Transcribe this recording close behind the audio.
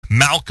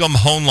Malcolm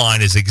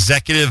Hoenlein is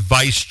Executive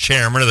Vice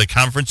Chairman of the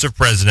Conference of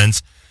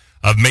Presidents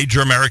of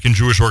Major American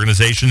Jewish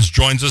Organizations,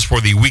 joins us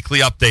for the weekly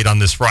update on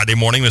this Friday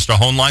morning. Mr.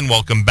 Hoenlein,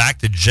 welcome back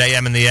to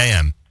JM and the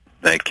AM.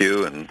 Thank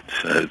you, and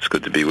it's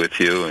good to be with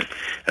you. And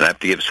I have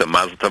to give some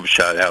Mazel Tov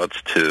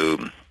shout-outs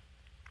to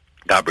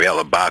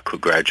Gabriella Bach, who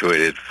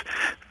graduated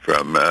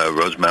from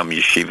Rosemount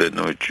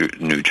Yeshiva,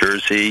 New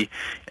Jersey,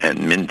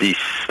 and Mindy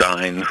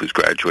Stein, who's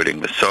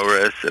graduating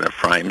Masoret, and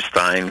Ephraim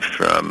Stein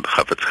from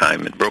Chafetz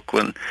Chaim in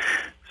Brooklyn.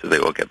 So they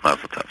all get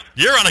Mazel Tovs.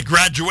 You're on a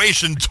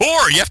graduation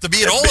tour. You have to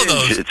be at all of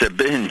those. It's a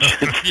binge.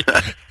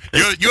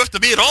 You have to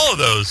be at all of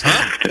those,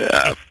 huh?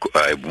 Yeah,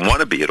 I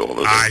want to be at all of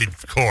those.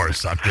 Of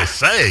course. I'm just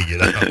saying,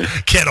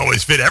 can't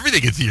always fit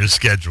everything into your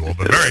schedule,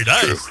 but very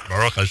nice. True.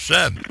 Baruch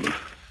Hashem.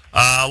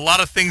 A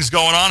lot of things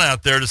going on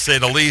out there, to say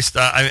the least.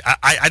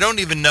 I don't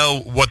even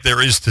know what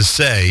there is to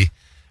say,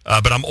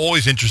 but I'm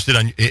always interested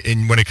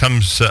in when it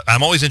comes.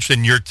 I'm always interested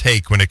in your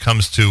take when it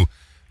comes to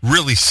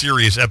really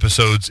serious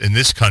episodes in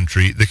this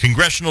country. The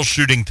congressional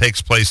shooting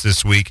takes place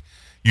this week.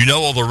 You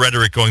know all the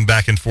rhetoric going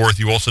back and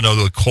forth. You also know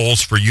the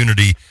calls for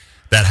unity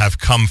that have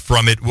come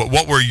from it.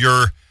 What were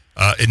your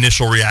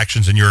initial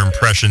reactions and your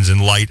impressions in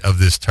light of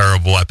this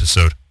terrible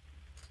episode?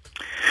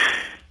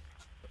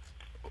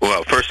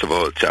 Well, first of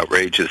all, it's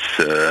outrageous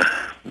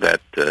that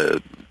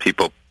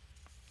people,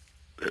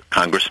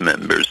 Congress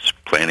members,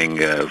 planning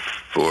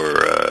for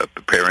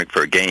preparing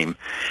for a game,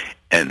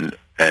 and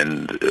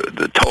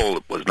the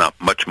toll was not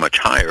much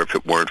higher if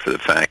it weren't for the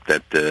fact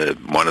that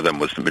one of them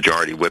was the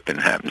majority whip and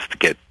happens to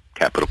get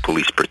Capitol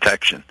Police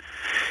protection.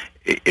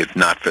 If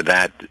not for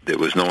that, there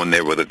was no one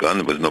there with a gun.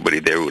 There was nobody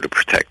there to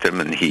protect him,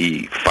 and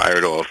he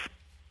fired off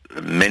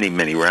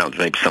many rounds.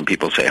 Maybe some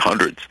people say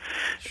hundreds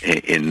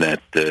in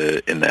that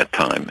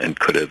time, and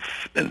could have.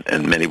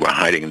 And many were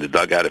hiding in the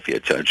dugout. If he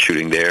had started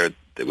shooting there,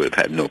 they would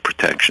have had no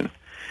protection.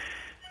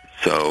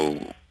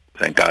 So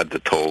thank God the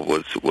toll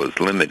was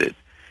limited.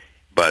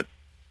 But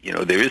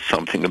there is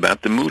something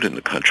about the mood in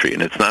the country,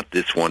 and it's not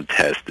this one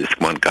test, this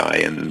one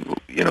guy, and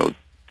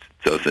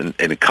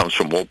and it comes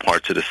from all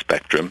parts of the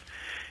spectrum.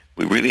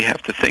 We really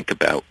have to think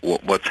about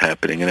what's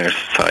happening in our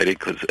society,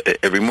 because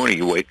every morning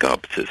you wake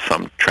up to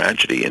some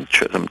tragedy and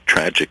some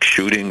tragic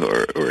shooting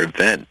or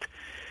event,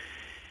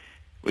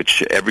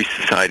 which every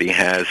society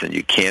has, and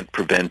you can't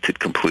prevent it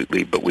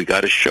completely, but we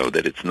got to show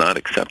that it's not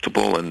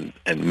acceptable, and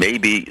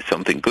maybe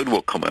something good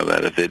will come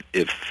out of it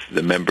if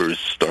the members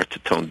start to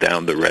tone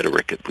down the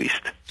rhetoric at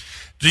least.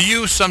 Do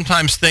you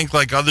sometimes think,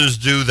 like others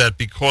do, that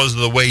because of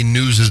the way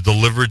news is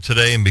delivered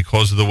today and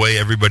because of the way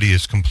everybody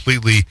is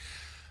completely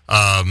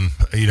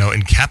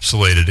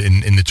encapsulated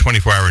in the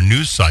 24-hour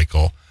news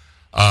cycle,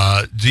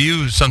 do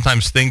you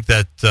sometimes think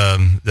that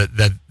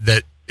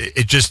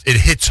it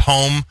hits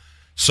home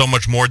so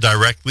much more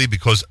directly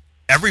because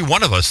every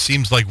one of us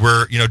seems like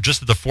we're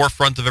just at the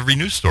forefront of every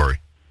news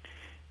story?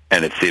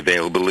 And it's the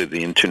availability of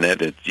the internet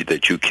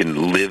that you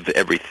can live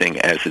everything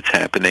as it's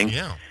happening.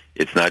 Yeah.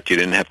 It's not, you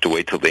didn't have to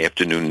wait till the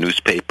afternoon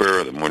newspaper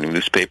or the morning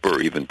newspaper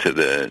or even to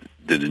the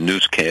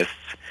newscasts,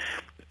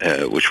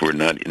 which were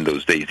not in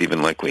those days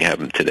even like we have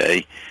them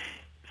today.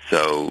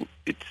 So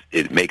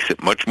it makes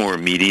it much more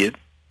immediate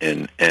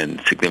and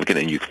significant,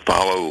 and you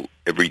follow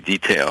every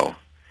detail,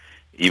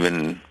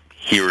 even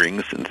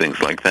hearings and things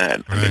like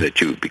that. Right. I mean,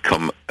 that you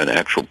become an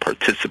actual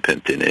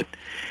participant in it,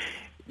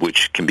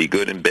 which can be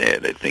good and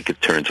bad. I think it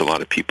turns a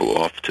lot of people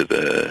off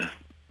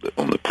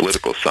on the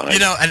political side.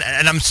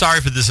 And I'm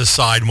sorry for this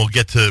aside, and we'll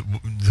get to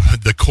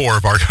the core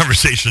of our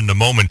conversation in a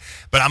moment,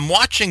 but I'm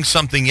watching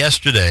something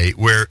yesterday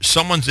where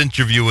someone's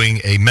interviewing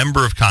a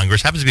member of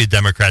Congress, happens to be a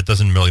Democrat,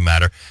 doesn't really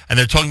matter, and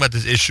they're talking about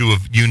this issue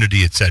of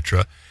unity,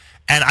 etc.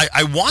 And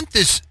I want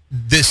this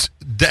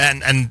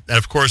and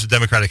of course the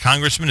Democratic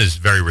congressman is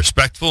very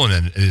respectful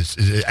and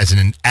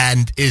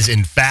is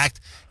in fact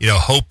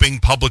hoping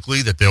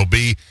publicly that there'll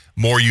be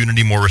more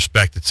unity, more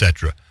respect,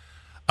 etc.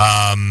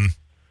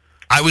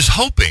 I was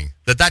hoping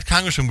that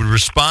congressman would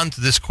respond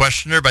to this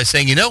questioner by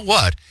saying, you know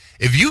what,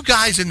 if you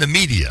guys in the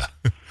media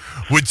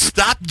would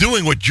stop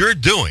doing what you're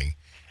doing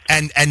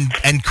and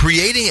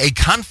creating a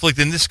conflict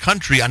in this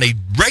country on a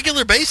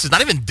regular basis, not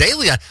even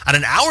daily, on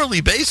an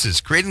hourly basis,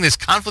 creating this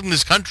conflict in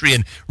this country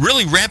and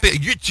really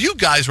you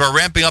guys are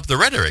ramping up the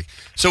rhetoric.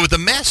 So with the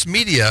mass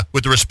media,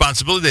 with the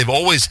responsibility they've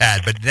always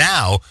had, but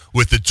now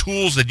with the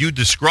tools that you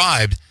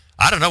described,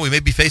 I don't know, we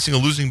may be facing a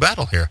losing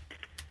battle here.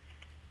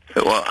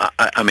 Well,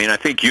 I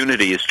think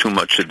unity is too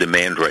much to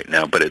demand right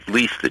now, but at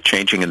least the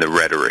changing in the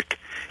rhetoric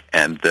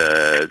and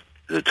the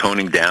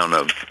toning down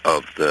of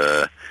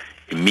the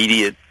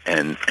immediate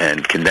and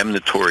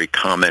condemnatory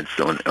comments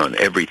on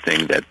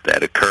everything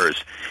that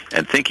occurs,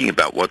 and thinking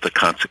about what the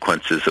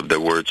consequences of their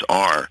words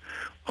are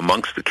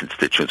amongst the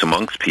constituents,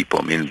 amongst people.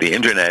 I mean, the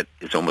internet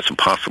is almost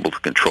impossible to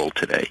control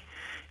today,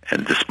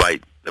 and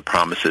despite the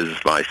promises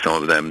by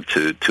some of them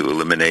to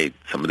eliminate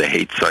some of the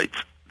hate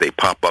sites, they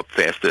pop up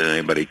faster than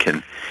anybody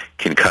can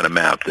cut them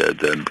out.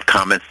 The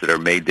comments that are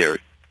made there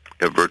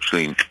are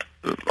virtually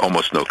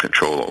almost no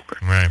control over.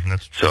 Right.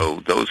 That's true.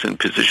 So those in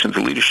positions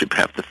of leadership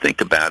have to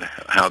think about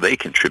how they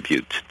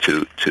contribute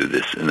to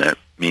this in that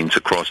means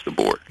across the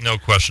board. No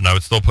question. I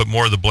would still put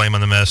more of the blame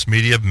on the mass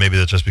media. Maybe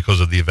that's just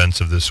because of the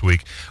events of this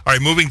week. All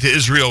right, moving to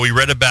Israel, we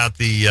read about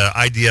the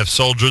IDF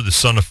soldier, the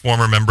son of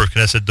former member of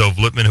Knesset Dov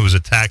Lipman, who was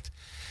attacked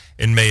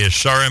in Mea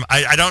Shearim.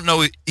 I don't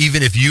know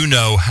even if you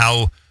know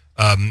how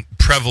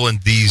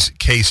prevalent these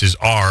cases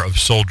are of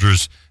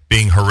soldiers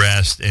being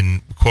harassed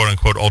in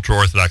quote-unquote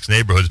ultra-Orthodox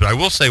neighborhoods. But I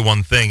will say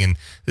one thing, and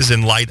this is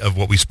in light of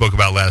what we spoke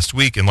about last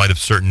week, in light of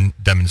certain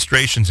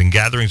demonstrations and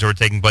gatherings that were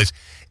taking place.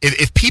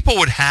 If people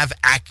would have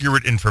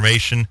accurate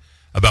information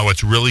about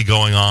what's really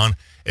going on,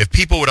 if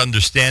people would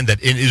understand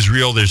that in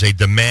Israel there's a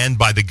demand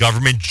by the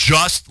government,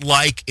 just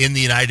like in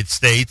the United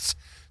States,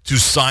 to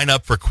sign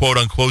up for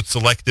quote-unquote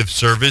selective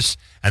service,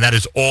 and that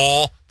is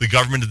all the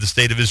government of the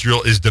state of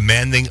Israel is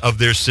demanding of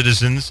their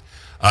citizens,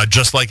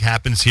 just like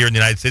happens here in the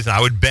United States. And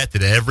I would bet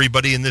that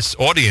everybody in this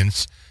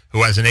audience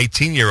who has an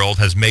 18-year-old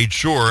has made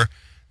sure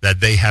that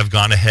they have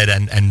gone ahead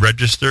and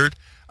registered.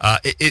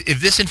 If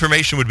this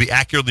information would be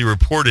accurately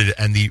reported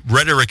and the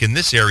rhetoric in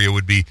this area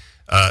would be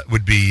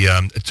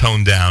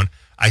toned down,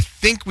 I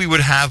think we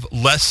would have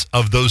less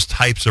of those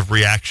types of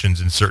reactions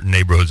in certain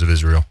neighborhoods of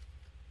Israel.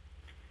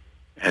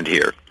 And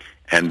here,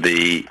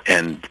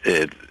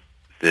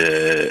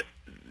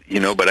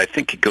 but I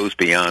think it goes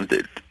beyond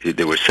it.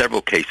 There were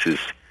several cases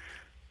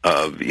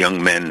of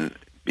young men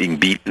being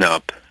beaten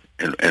up,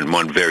 and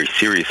one very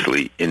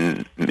seriously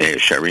in Mea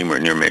Shearim or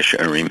near Mea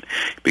Shearim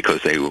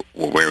because they were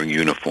wearing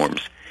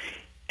uniforms.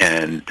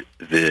 And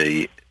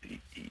the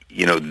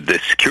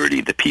security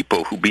of the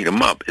people who beat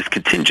them up is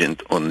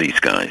contingent on these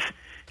guys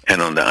and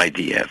on the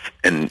IDF.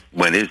 And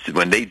when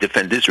they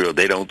defend Israel,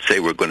 they don't say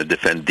we're going to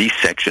defend these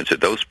sections or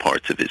those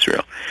parts of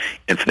Israel.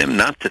 And for them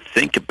not to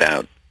think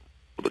about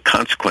the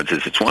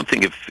consequences, it's one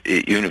thing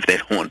even if they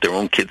don't want their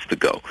own kids to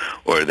go,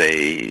 or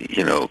they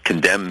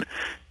condemn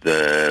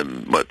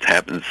what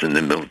happens in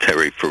the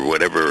military for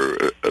whatever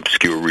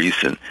obscure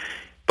reason,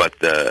 but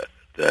the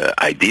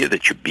idea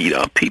that you beat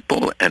up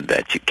people and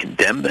that you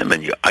condemn them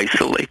and you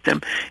isolate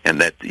them,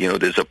 and that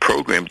there's a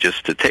program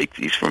just to take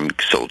these from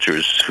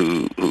soldiers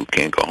who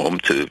can't go home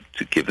to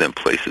give them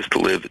places to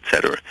live,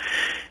 etc.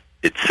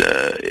 It's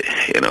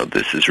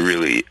this is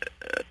really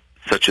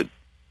such a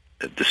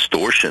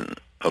distortion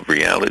of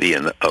reality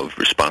and of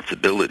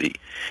responsibility.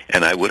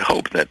 And I would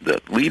hope that the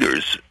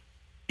leaders,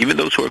 even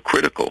those who are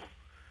critical,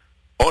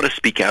 ought to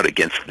speak out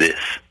against this.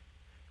 I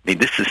mean,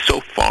 this is so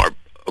far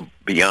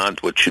beyond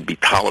what should be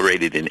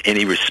tolerated in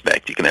any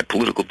respect. You can have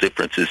political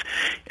differences,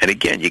 and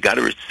again, you got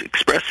to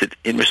express it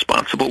in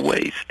responsible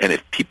ways. And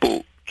if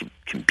people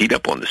can beat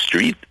up on the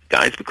street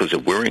guys because they're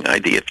wearing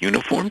IDF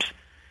uniforms,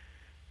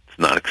 it's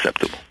not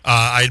acceptable.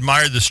 I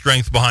admire the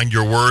strength behind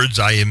your words.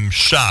 I am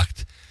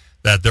shocked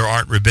that there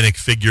aren't rabbinic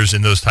figures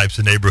in those types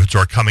of neighborhoods who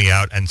are coming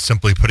out and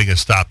simply putting a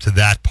stop to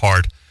that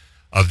part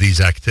of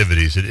these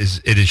activities. It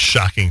is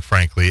shocking,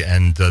 frankly,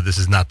 and this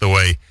is not the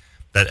way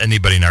that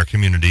anybody in our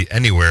community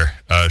anywhere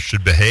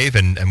should behave.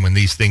 And when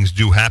these things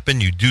do happen,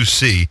 you do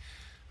see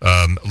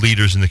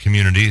leaders in the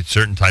community,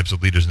 certain types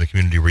of leaders in the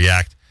community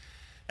react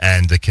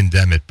and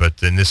condemn it.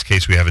 But in this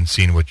case, we haven't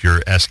seen what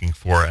you're asking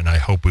for, and I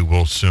hope we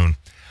will soon.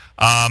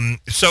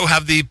 So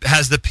has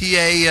the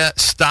PA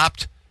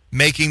stopped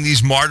making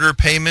these martyr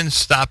payments,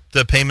 stopped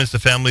the payments to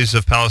families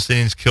of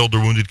Palestinians killed or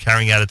wounded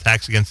carrying out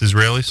attacks against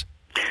Israelis?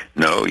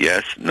 No,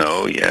 yes.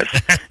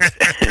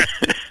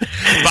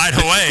 By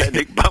the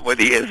way, but when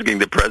he asking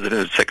the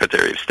president,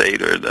 secretary of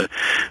state, or the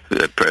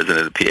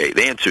president of the PA,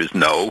 the answer is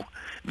no.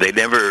 They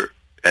never,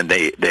 and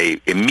they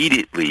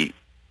immediately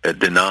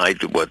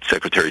denied what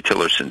Secretary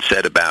Tillerson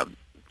said about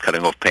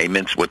cutting off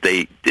payments. What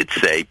they did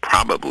say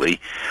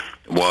probably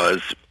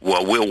was,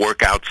 well, we'll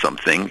work out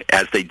something,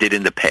 as they did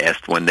in the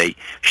past when they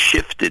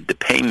shifted the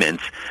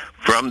payments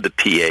from the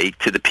PA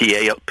to the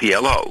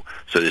PLO.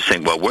 So they're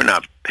saying, well, we're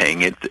not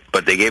paying it,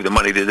 but they gave the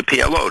money to the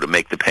PLO to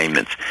make the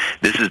payments.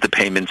 This is the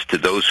payments to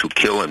those who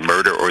kill and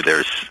murder or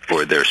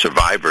their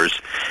survivors.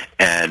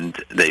 And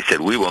they said,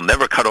 we will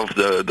never cut off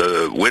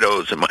the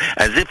widows,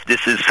 as if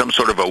this is some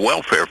sort of a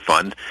welfare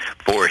fund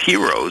for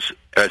heroes,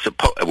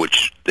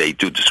 which they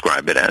do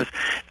describe it as,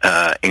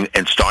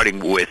 and starting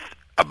with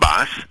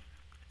Abbas.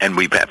 And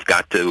we have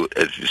got to,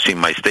 as you see in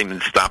my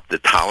statement, stop the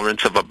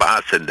tolerance of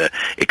Abbas and the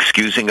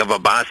excusing of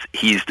Abbas.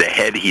 He's the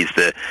head. He's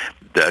the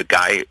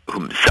guy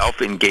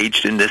himself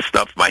engaged in this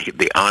stuff by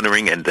the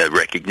honoring and the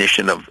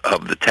recognition of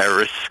the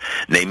terrorists,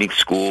 naming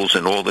schools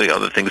and all the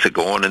other things that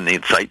go on, and the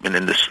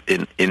incitement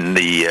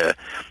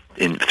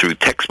through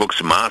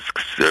textbooks,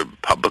 mosques,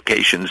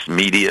 publications,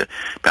 media,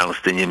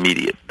 Palestinian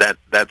media.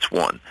 That's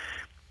one.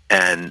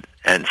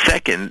 And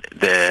second,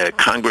 the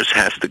Congress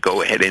has to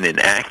go ahead and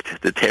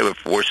enact the Taylor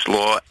Force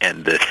Law,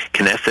 and the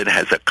Knesset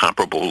has a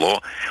comparable law,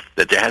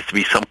 that there has to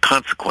be some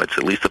consequence,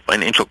 at least a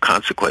financial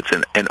consequence,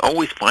 and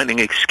always finding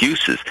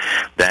excuses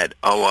that,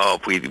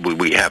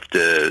 we have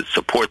to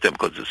support them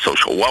because of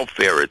social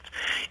welfare.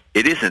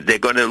 It isn't. They're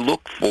going to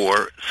look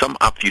for some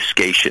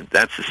obfuscation.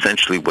 That's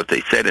essentially what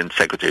they said, and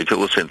Secretary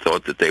Tillerson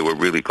thought that they were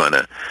really going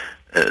to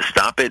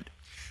stop it.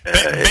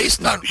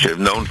 based on should have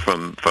known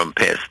from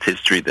past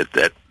history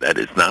that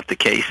is not the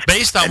case.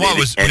 Based on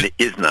it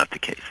is not the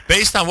case.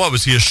 Based on what?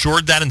 Was he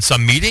assured that in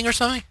some meeting or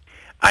something?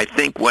 I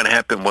think what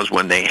happened was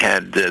when they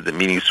had the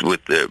meetings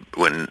with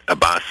when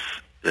Abbas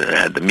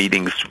had the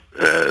meetings,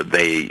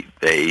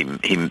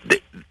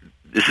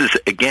 this is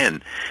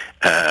again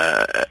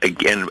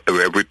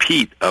a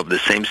repeat of the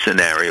same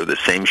scenario, the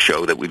same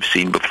show that we've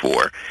seen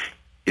before.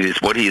 It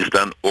is what he has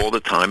done all the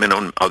time and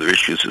on other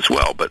issues as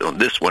well, but on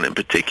this one in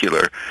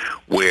particular,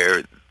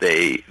 where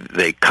they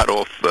cut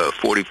off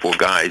 44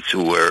 guys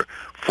who were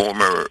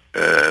formerly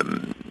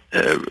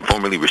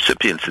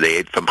recipients of the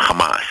aid from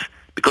Hamas,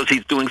 because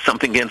he's doing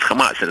something against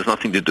Hamas. It has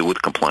nothing to do with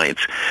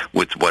compliance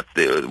with what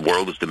the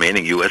world is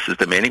demanding, U.S. is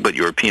demanding, but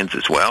Europeans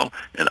as well,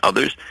 and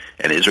others,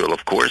 and Israel,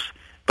 of course.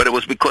 But it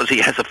was because he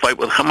has a fight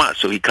with Hamas,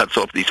 so he cuts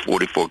off these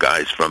 44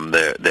 guys from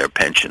their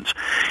pensions.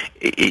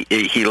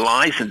 He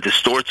lies and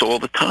distorts all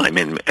the time,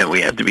 and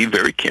we have to be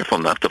very careful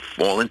not to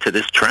fall into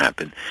this trap.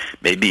 And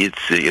maybe it's,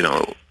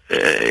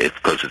 it's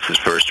because it's his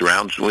first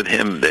rounds with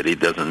him that he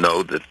doesn't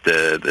know that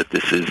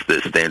this is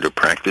the standard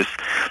practice.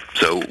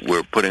 So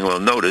we're putting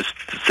on notice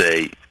to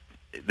say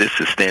this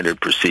is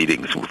standard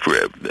proceedings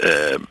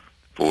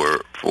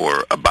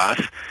for Abbas,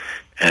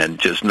 and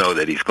just know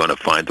that he's going to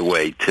find a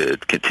way to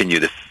continue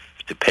to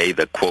pay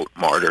the, quote,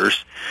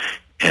 martyrs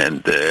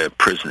and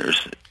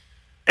prisoners.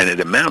 And it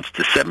amounts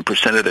to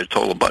 7% of their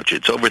total budget.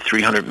 It's over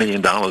 $300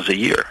 million a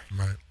year.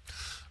 Right.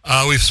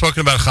 We've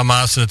spoken about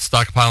Hamas and its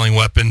stockpiling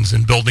weapons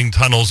and building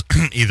tunnels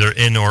either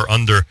in or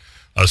under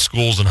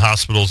schools and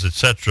hospitals,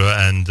 etc.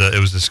 And it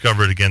was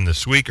discovered again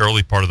this week,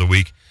 early part of the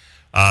week,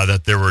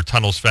 that there were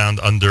tunnels found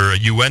under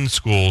UN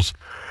schools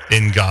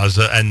in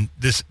Gaza. And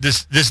this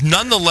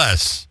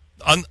nonetheless,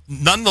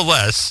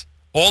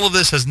 all of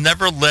this has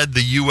never led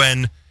the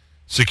UN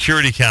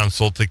Security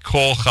Council to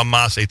call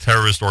Hamas a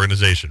terrorist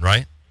organization,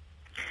 right?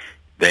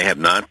 They have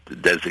not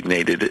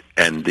designated it,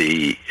 and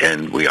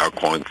we are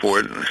calling for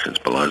it, and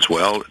Hezbollah as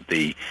well.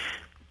 The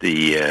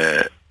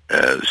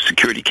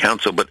Security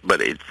Council, but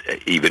it's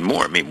even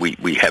more. I mean,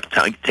 we have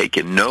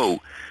taken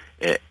no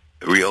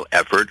real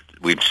effort.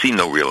 We've seen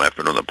no real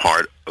effort on the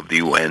part of the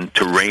UN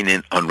to rein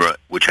in UNRWA,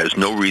 which has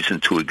no reason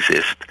to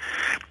exist.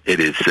 It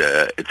is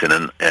it's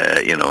an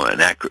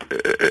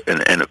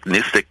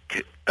anachronistic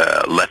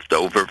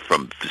leftover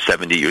from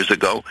 70 years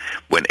ago,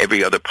 when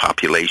every other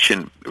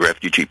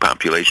refugee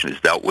population is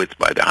dealt with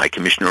by the High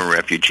Commissioner of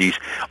Refugees.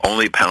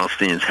 Only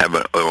Palestinians have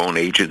their own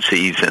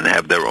agencies and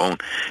have their own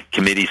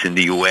committees in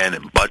the UN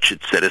and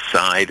budgets set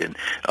aside, and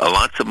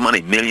lots of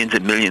money, millions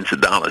and millions of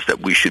dollars,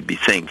 that we should be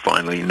saying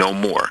finally no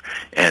more.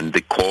 And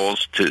the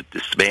calls to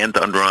disband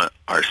UNRWA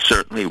are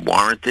certainly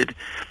warranted.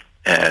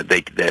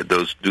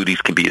 Those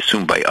duties can be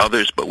assumed by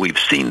others, but we've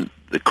seen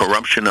the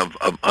corruption of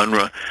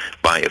UNRWA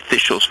by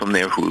officials from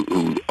there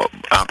who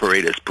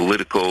operate as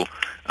political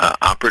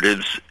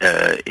operatives,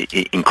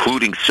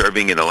 including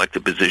serving in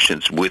elected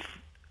positions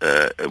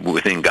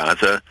within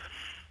Gaza,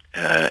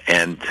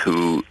 and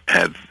who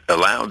have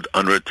allowed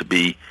UNRWA to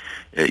be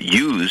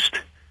used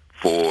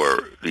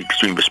for the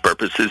extremist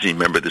purposes. You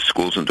remember the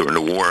schools and during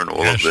the war and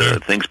all of the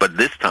things, but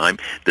this time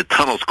the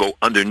tunnels go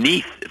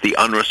underneath the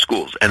UNRWA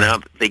schools, and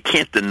now they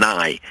can't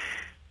deny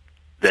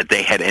that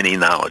they had any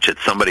knowledge, that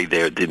somebody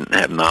there didn't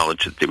have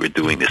knowledge that they were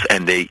doing this,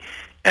 and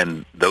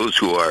those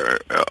who are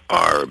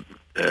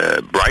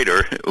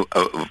brighter,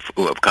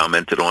 who have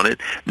commented on it,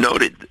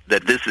 noted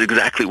that this is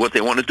exactly what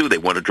they want to do. They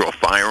want to draw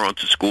fire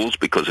onto schools,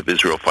 because if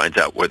Israel finds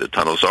out where the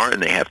tunnels are and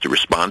they have to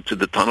respond to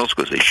the tunnels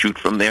because they shoot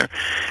from there,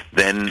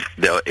 then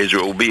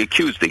Israel will be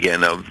accused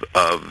again of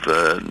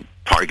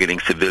targeting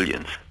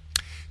civilians.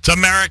 It's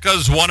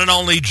America's one and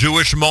only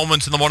Jewish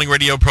Moments in the Morning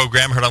radio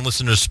program, heard on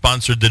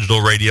listeners-sponsored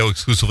digital radio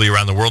exclusively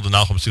around the world at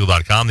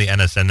NachumSegal.com, the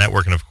NSN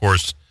network, and, of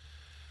course,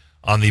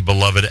 on the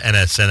beloved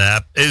NSN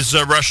app. Is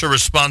Russia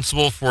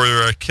responsible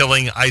for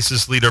killing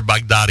ISIS leader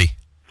Baghdadi?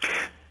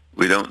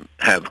 We don't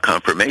have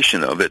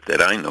confirmation of it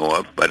that I know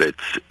of, but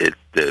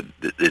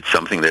it's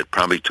something that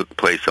probably took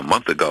place a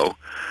month ago,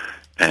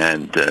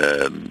 and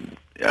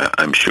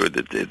I'm sure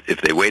that if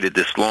they waited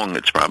this long,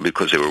 it's probably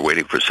because they were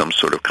waiting for some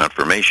sort of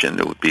confirmation.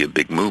 It would be a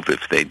big move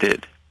if they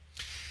did.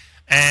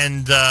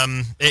 And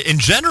in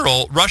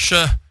general,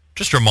 Russia,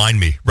 just remind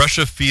me,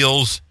 Russia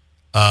feels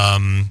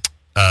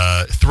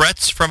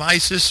threats from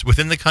ISIS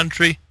within the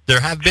country.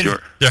 There have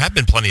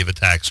been plenty of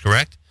attacks,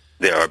 correct?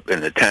 There have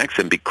been attacks,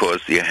 and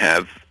because you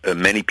have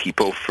many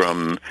people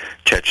from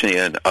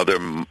Chechnya and other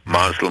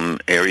Muslim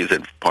areas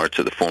and parts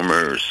of the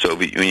former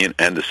Soviet Union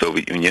and the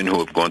Soviet Union who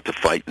have gone to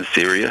fight in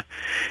Syria,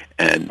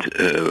 and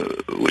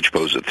which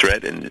pose a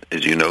threat. And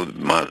as you know,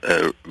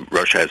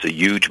 Russia has a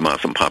huge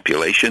Muslim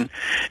population,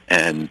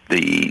 and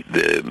the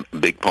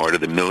big part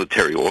of the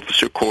military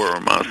officer corps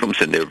are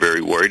Muslims, and they're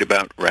very worried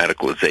about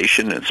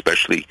radicalization,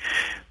 especially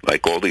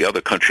like all the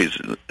other countries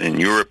in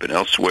Europe and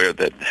elsewhere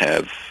that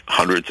have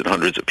hundreds and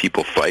hundreds of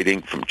people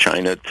fighting from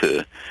China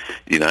to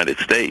the United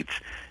States,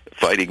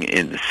 fighting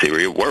in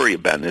Syria, worry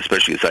about it,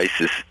 especially as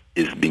ISIS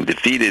is being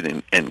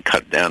defeated and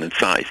cut down in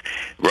size.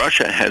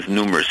 Russia has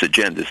numerous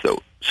agendas,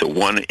 though. So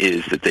one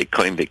is that they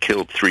claim they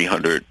killed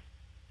 300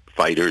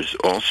 fighters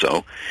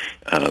also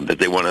that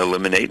they want to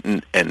eliminate,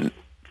 and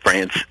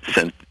France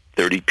sent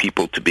 30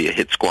 people to be a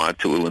hit squad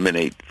to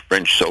eliminate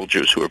French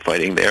soldiers who are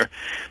fighting there,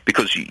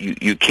 because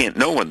you can't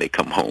know when they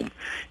come home.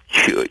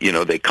 You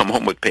know, they come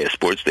home with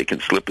passports, they can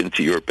slip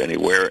into Europe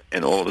anywhere,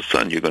 and all of a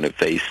sudden you're going to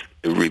face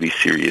a really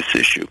serious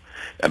issue.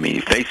 I mean,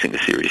 you're facing a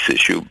serious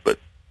issue, but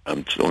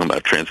I'm talking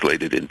about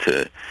translated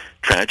into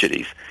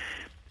tragedies.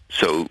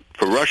 So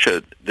for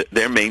Russia,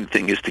 their main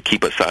thing is to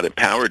keep Assad in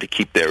power, to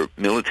keep their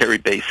military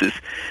bases.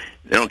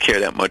 They don't care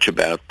that much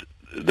about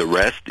the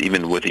rest,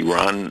 even with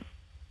Iran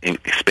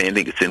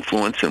expanding its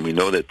influence. And we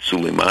know that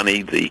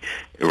Soleimani, the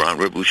Iran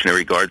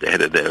Revolutionary Guard, the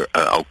head of their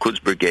Al-Quds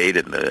Brigade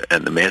and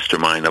the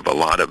mastermind of a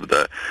lot of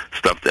the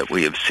stuff that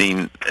we have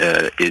seen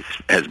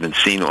has been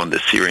seen on the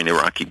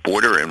Syrian-Iraqi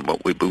border. And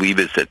what we believe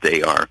is that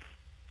they are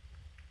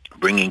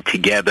bringing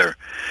together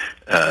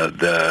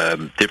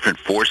the different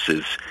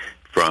forces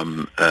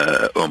from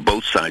on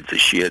both sides, the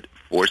Shiite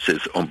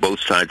forces on both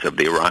sides of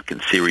the Iraq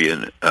and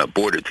Syrian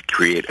border, to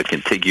create a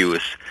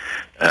contiguous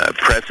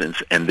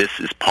presence. And this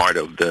is part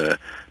of the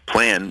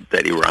plan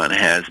that Iran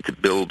has to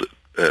build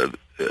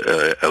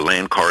a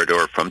land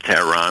corridor from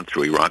Tehran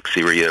through Iraq,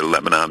 Syria,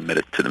 Lebanon,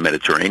 to the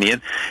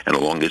Mediterranean, and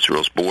along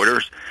Israel's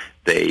borders.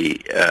 The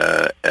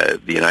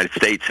United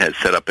States has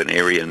set up an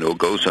area,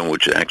 no-go zone,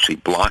 which actually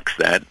blocks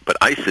that, but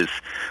ISIS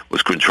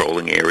was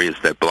controlling areas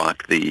that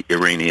block the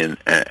Iranian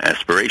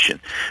aspiration.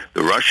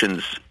 The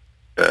Russians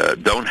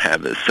don't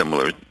have a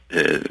similar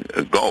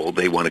goal.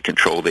 They want to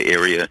control the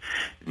area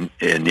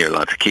near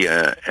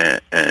Latakia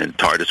and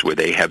Tartus, where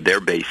they have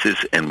their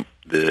bases, and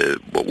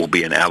what will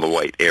be an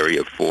Alawite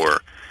area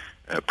for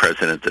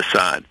President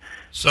Assad.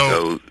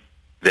 So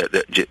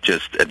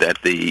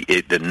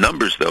the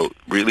numbers, though,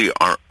 really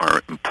are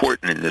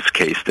important in this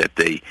case. That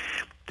the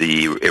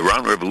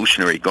Iran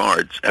Revolutionary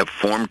Guards have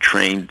formed,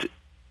 trained,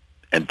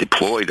 and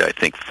deployed, I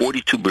think,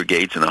 42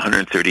 brigades and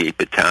 138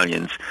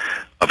 battalions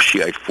of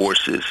Shiite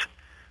forces.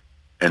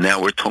 And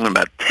now we're talking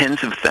about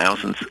tens of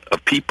thousands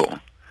of people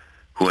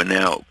who are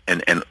now,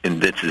 and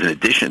this is in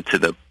addition to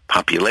the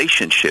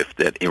population shift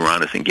that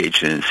Iran is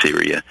engaged in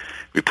Syria,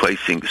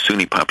 replacing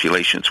Sunni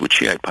populations with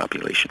Shiite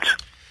populations.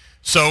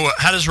 So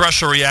how does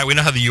Russia react? We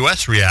know how the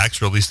U.S.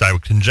 reacts, or at least I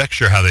would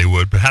conjecture how they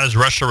would, but how does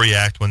Russia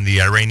react when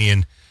the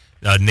Iranian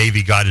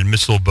Navy-guided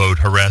missile boat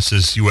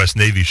harasses U.S.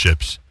 Navy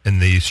ships in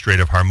the Strait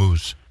of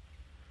Hormuz?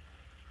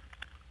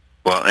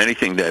 Well,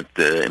 anything that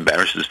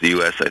embarrasses the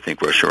U.S., I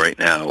think Russia right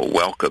now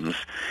welcomes.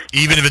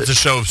 Even if it's a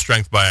show of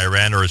strength by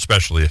Iran, or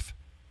especially if?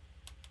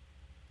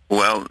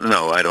 Well,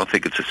 no, I don't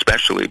think it's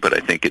especially, but I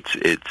think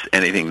it's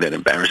anything that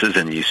embarrasses,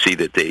 and you see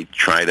that they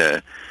try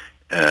to,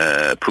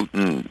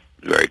 Putin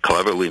very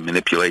cleverly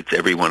manipulates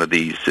every one of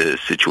these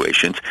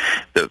situations.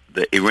 The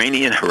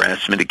Iranian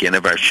harassment, again,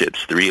 of our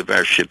ships, 3 of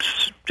our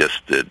ships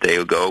just a day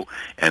ago,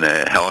 and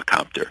a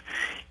helicopter.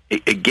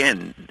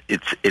 Again,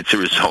 it's a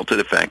result of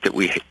the fact that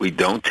we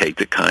don't take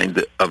the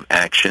kind of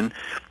action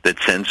that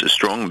sends a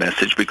strong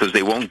message, because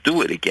they won't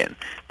do it again.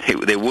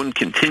 They wouldn't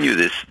continue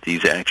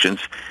these actions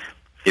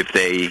if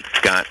they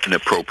got an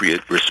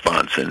appropriate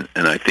response. And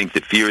I think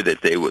the fear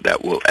that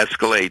that will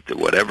escalate, that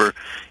whatever,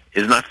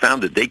 is not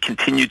founded. They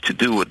continue to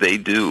do what they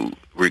do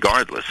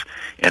regardless,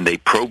 and they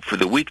probe for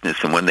the weakness,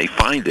 and when they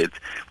find it,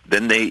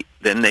 then they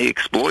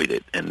exploit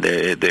it, and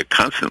they're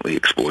constantly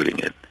exploiting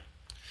it.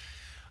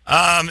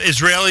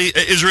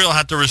 Israel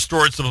had to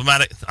restore its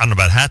diplomatic. I don't know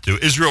about had to.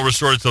 Israel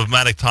restored its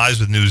diplomatic ties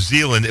with New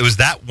Zealand. It was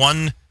that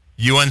one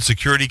UN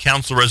Security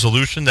Council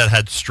resolution that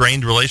had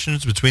strained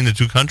relations between the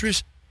two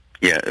countries.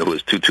 Yeah, it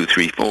was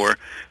 2234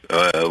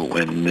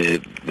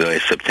 when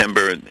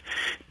September.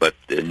 But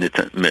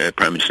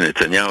Prime Minister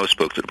Netanyahu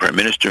spoke to the Prime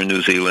Minister in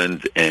New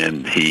Zealand,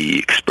 and he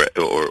expressed,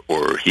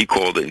 or he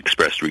called and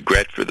expressed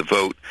regret for the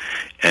vote,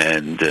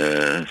 and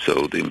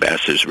so the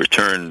ambassadors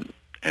returned,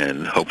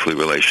 and hopefully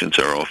relations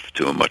are off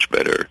to a much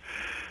better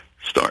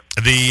start.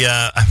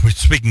 We're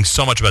speaking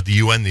so much about the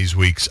UN these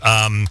weeks.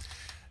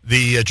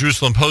 The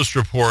Jerusalem Post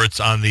reports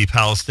on the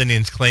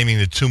Palestinians claiming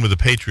the Tomb of the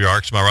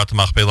Patriarchs, Ma'arat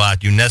HaMachpelah, at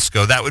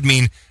UNESCO. That would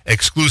mean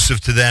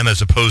exclusive to them,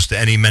 as opposed to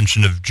any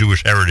mention of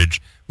Jewish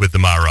heritage with the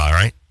Ma'ara,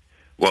 right?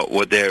 Well,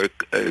 what they're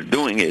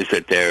doing is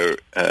that they're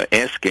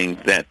asking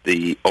that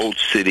the old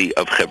city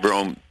of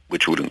Hebron,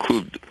 which would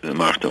include the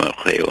Ma'arat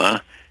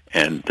HaMachpelah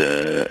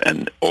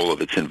and all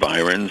of its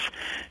environs,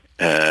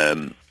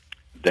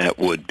 that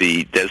would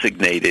be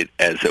designated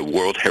as a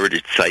World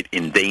Heritage Site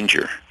in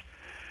danger.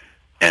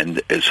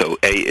 And so,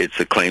 it's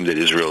a claim that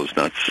Israel is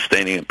not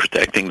sustaining and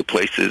protecting the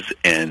places,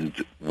 and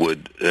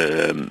would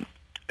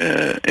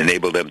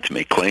enable them to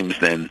make claims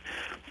then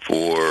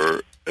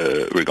for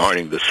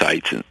regarding the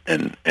sites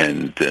and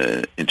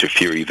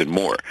interfere even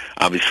more.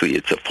 Obviously,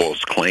 it's a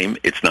false claim.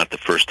 It's not the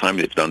first time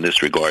they've done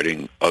this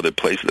regarding other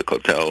places. The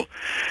Kotel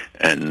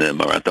and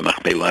Ma'arat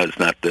HaMachpelah is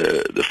not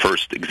the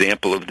first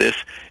example of this,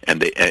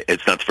 and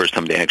it's not the first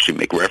time they actually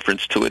make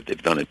reference to it.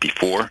 They've done it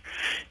before,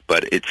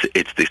 but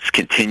it's this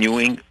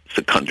continuing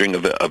seconding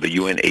of a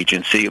UN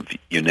agency, of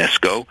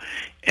UNESCO,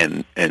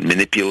 and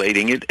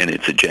manipulating it and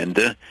its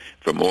agenda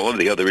from all of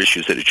the other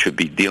issues that it should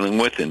be dealing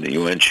with and the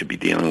UN should be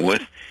dealing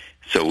with.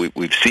 So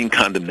we've seen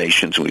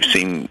condemnations, we've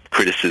seen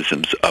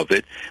criticisms of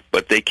it,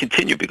 but they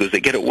continue because they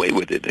get away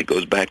with it. It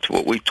goes back to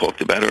what we talked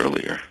about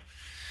earlier.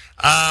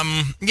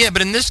 Yeah,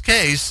 but in this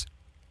case,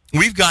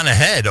 we've gone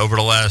ahead over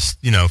the last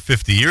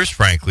 50 years,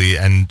 frankly,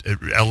 and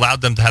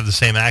allowed them to have the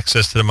same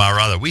access to the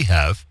Ma'ara that we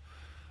have.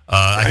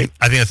 Right.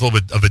 I think that's a little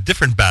bit of a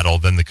different battle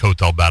than the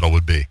Kotel battle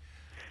would be.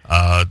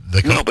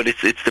 No, but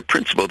it's the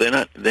principle. They're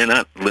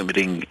not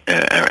limiting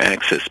our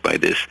access by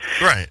this.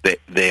 Right.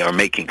 They are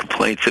making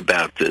complaints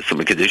about some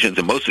of the conditions,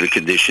 and most of the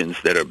conditions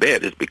that are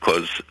bad is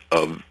because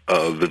of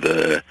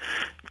the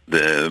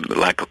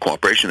lack of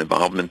cooperation,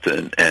 involvement,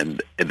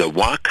 and the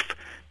Waqf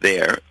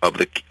there of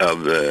the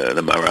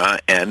Ma'ara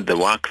and the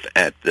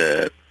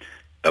Waqf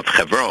of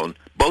Hebron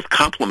both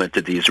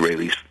complimented the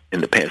Israelis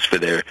in the past for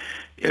their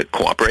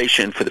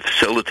cooperation, for the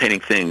facilitating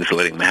things,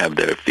 letting them have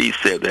their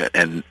feasts there,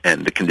 and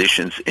the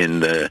conditions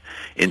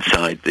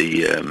inside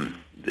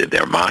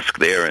their mosque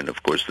there, and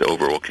of course the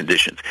overall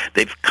conditions.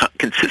 They've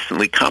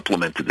consistently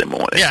complimented them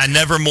on it. Yeah, and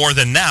never more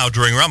than now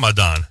during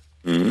Ramadan,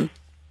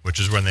 which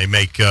is when they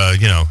make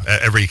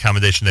every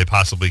accommodation they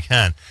possibly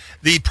can.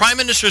 The Prime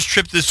Minister's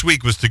trip this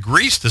week was to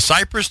Greece, to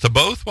Cyprus, to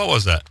both. What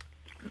was that?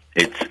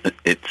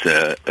 It's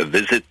a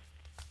visit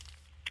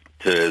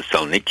to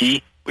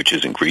Saloniki, which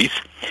is in Greece.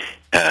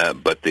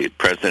 But the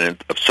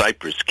president of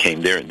Cyprus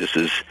came there, and this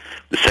is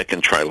the second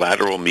or third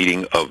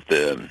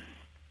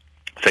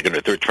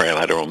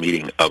trilateral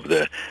meeting of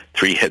the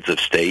three heads of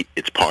state.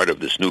 It's part of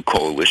this new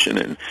coalition,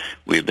 and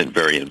we've been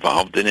very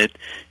involved in it,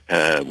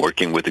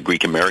 working with the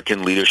Greek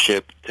American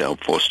leadership to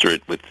help foster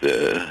it with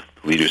the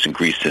leaders in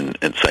Greece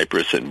and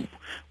Cyprus. And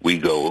we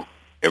go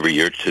every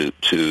year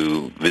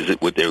to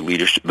visit with their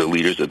leadership, the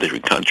leaders of the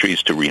different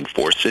countries, to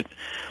reinforce it.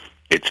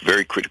 It's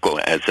very critical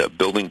as a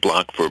building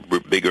block for a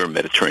bigger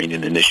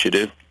Mediterranean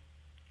initiative,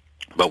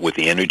 but with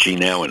the energy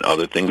now and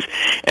other things.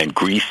 And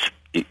Greece,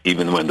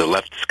 even when the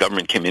leftist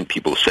government came in,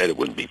 people said it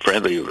wouldn't be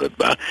friendly.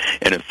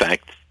 And in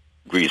fact,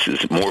 Greece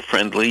is more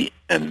friendly,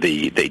 and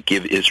they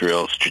give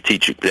Israel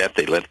strategic depth.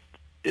 They let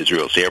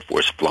Israel's Air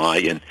Force fly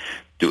and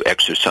do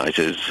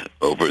exercises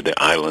over the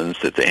islands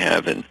that they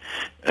have, and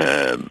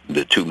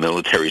the two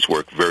militaries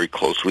work very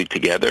closely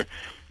together.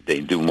 They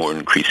do more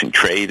increasing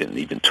trade and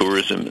even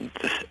tourism,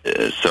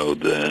 and so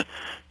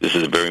this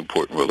is a very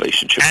important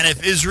relationship. And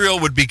if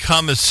Israel would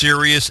become a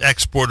serious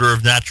exporter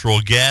of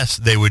natural gas,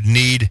 they would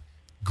need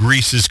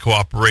Greece's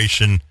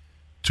cooperation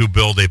to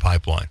build a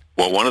pipeline.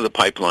 Well, one of the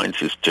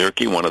pipelines is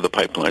Turkey. One of the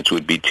pipelines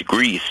would be to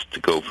Greece, to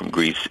go from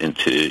Greece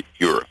into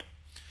Europe.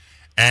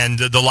 And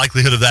the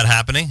likelihood of that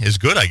happening is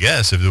good, I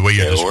guess, if the way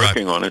you're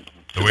describing. They're working on it.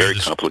 It's a very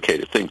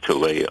complicated thing to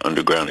lay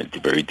underground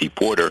into very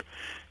deep water.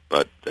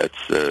 But that's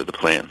the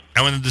plan.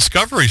 And when the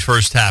discoveries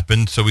first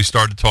happened, so we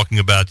started talking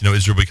about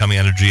Israel becoming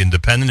energy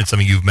independent. It's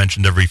something you've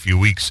mentioned every few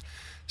weeks.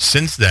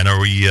 Since then, are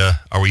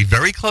we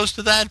very close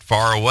to that?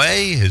 Far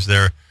away? Is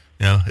there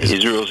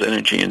Israel's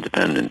energy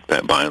independent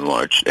by and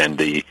large, and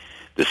the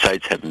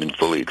sites haven't been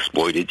fully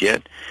exploited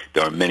yet.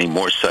 There are many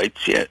more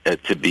sites yet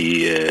to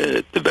be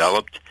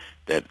developed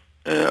that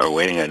are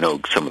waiting. I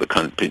know some of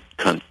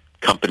the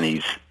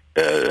companies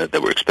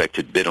that were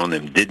expected to bid on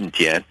them didn't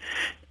yet.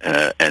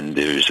 And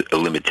there's a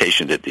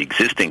limitation that the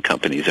existing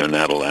companies are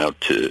not allowed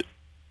to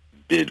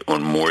bid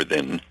on more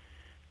than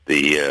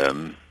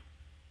the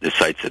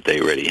sites that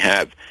they already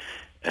have.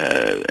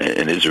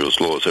 And Israel's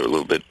laws are a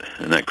little bit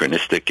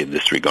anachronistic in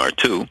this regard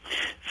too.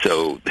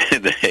 So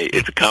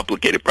it's a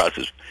complicated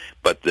process.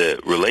 But the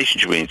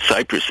relationship between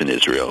Cyprus and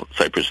Israel,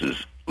 Cyprus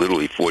is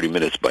literally 40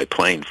 minutes by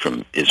plane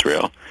from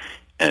Israel,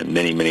 and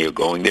many are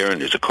going there.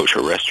 And there's a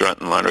kosher restaurant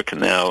in Larnaca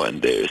now,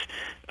 and there's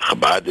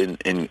Chabad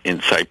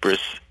in Cyprus,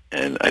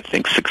 and I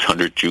think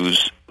 600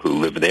 Jews who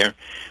live there.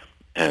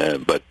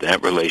 But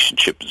that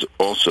relationship is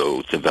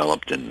also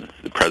developed, and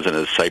the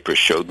president of Cyprus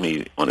showed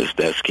me on his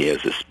desk he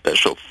has a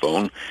special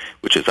phone,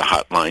 which is a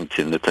hotline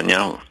to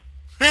Netanyahu.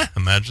 Yeah,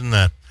 imagine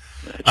that.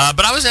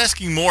 But I was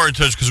asking more in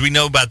terms, because we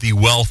know about the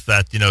wealth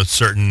that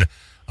certain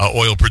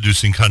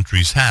oil-producing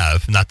countries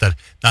have. Not that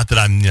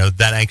I'm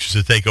that anxious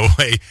to take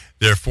away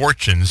their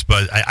fortunes,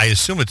 but I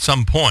assume at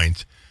some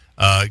point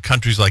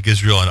countries like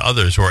Israel and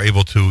others who are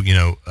able to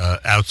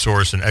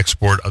outsource and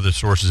export other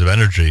sources of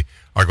energy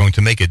are going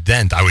to make a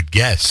dent, I would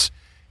guess,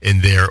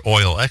 in their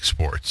oil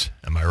exports.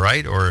 Am I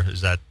right, or is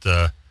that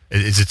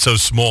is it so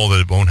small that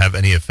it won't have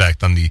any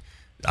effect on the?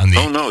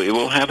 Oh no, it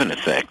will have an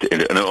effect,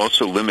 and it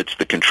also limits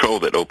the control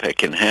that OPEC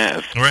can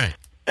have. Right.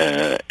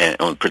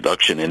 On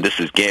production, and this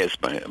is gas,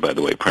 by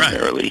the way,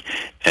 primarily,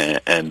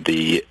 right. And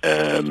the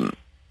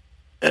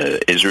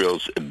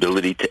Israel's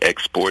ability to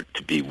export,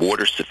 to be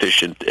water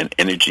sufficient and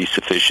energy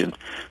sufficient,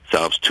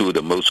 solves two of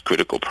the most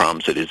critical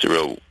problems that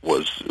Israel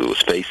was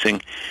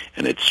facing,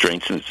 and it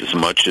strengthens as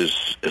much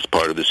as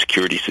part of the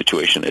security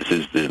situation as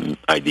is the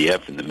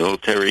IDF and the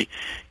military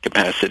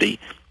capacity.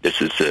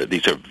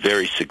 These are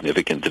very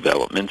significant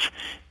developments,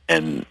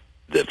 and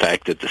the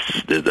fact that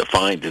the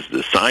find is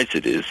the size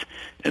it is,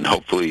 and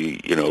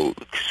hopefully,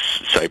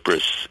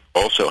 Cyprus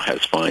also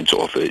has finds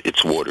off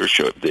its waters.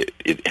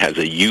 It has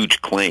a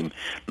huge claim,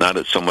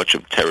 not so much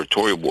of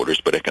territorial waters,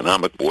 but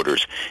economic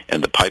waters,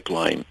 and the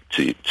pipeline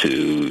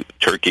to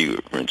Turkey,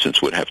 for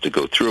instance, would have to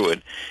go through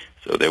it.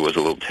 So there was a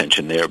little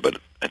tension there, but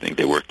I think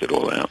they worked it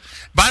all out.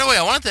 By the way,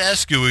 I wanted to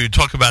ask you, when you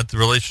talk about the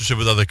relationship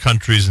with other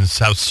countries and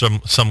how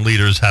some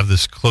leaders have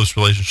this close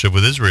relationship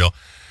with Israel,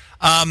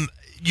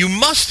 you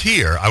must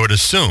hear, I would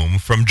assume,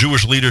 from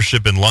Jewish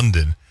leadership in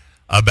London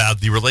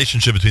about the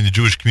relationship between the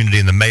Jewish community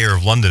and the mayor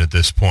of London at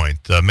this point.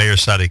 Mayor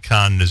Sadiq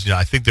Khan is,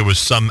 I think there was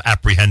some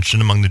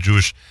apprehension among the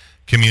Jewish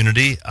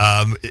community.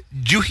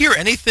 Do you hear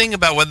anything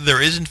about whether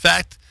there is, in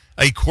fact,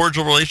 a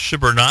cordial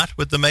relationship or not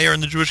with the mayor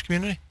and the Jewish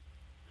community?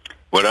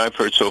 What I've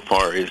heard so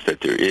far is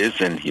that there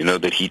is, and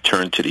that he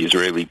turned to the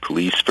Israeli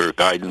police for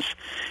guidance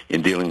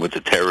in dealing with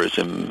the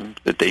terrorism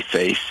that they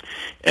face,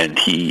 and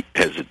he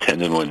has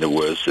attended when there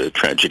was a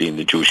tragedy in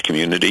the Jewish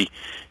community.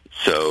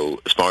 So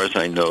as far as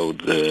I know,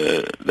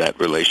 the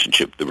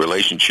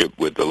relationship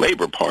with the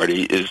Labour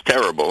Party is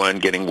terrible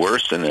and getting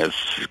worse, and as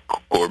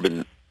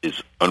Corbyn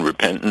is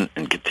unrepentant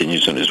and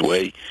continues on his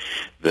way,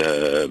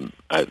 the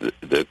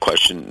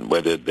question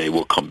whether they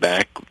will come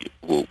back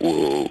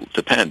will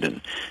depend. And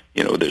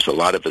there's a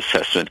lot of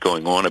assessment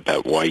going on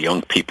about why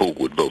young people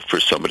would vote for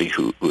somebody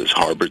who has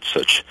harbored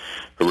such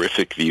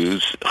horrific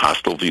views,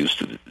 hostile views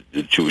to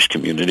the Jewish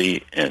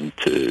community and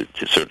to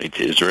certainly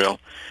to Israel.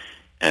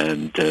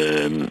 And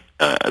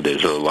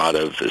there's a lot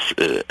of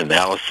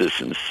analysis,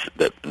 and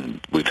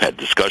we've had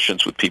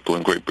discussions with people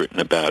in Great Britain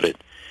about it.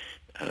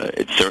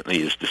 It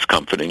certainly is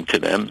discomforting to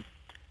them,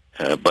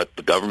 but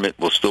the government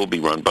will still be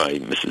run by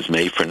Mrs.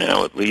 May for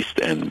now, at least,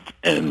 and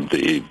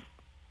the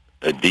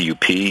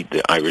DUP,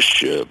 the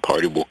Irish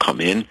party, will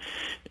come in.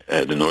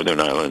 The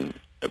Northern Ireland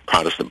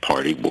Protestant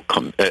party will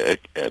come.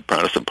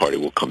 Protestant party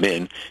will come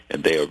in,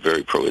 and they are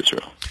very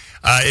pro-Israel.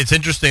 It's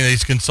interesting that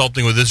he's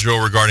consulting with Israel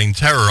regarding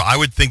terror. I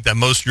would think that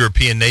most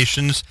European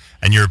nations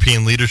and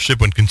European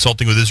leadership, when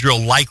consulting with Israel,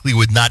 likely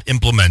would not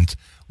implement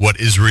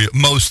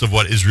most of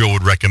what Israel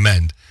would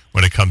recommend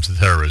when it comes to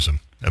terrorism.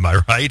 Am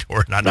I right,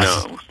 or not?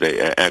 No,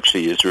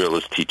 Israel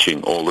is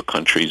teaching all the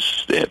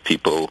countries. They have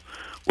people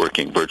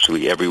working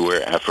virtually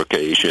everywhere, Africa,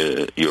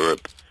 Asia,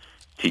 Europe,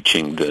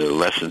 teaching the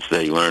lessons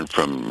they learned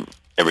from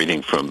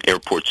everything from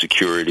airport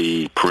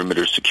security,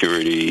 perimeter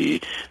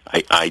security,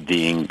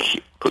 IDing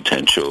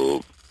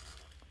potential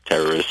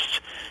terrorists.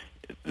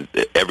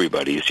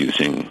 Everybody is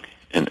using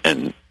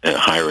and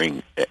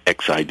hiring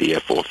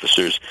ex-IDF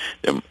officers.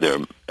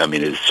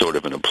 It's sort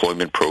of an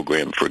employment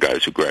program for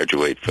guys who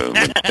graduate from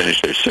and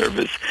finish their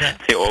service.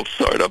 They all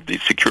start up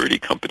these security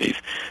companies.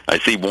 I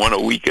see one a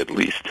week at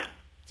least.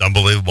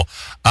 Unbelievable.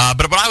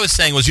 But what I was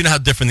saying was, how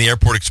different the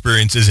airport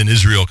experience is in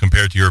Israel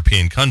compared to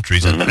European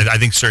countries. And I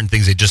think certain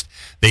things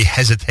they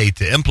hesitate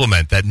to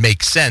implement that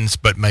make sense,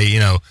 but may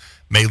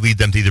lead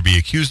them to either be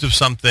accused of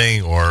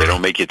something or... They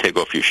don't make you take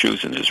off your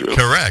shoes in Israel.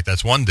 Correct.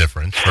 That's one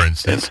difference, for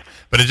instance.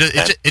 But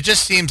it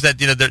just seems that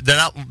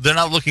they're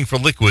not looking for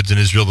liquids in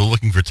Israel. They're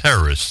looking for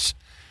terrorists.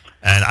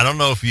 And I don't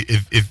know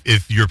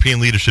if European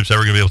leadership's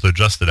ever going to be able to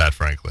adjust to that,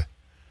 frankly.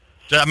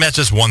 That's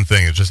just one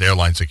thing. It's just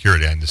airline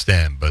security, I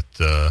understand. But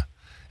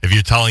if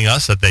you're telling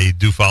us that they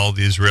do follow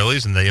the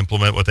Israelis and they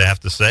implement what they have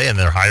to say and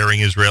they're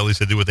hiring Israelis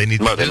to do what they need to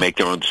do. Well, they make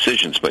their own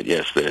decisions, but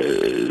yes,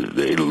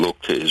 they look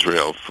to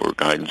Israel for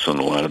guidance on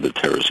a lot of the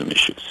terrorism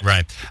issues.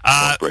 Right.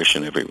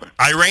 Cooperation everywhere.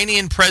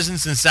 Iranian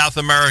presence in South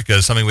America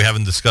is something we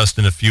haven't discussed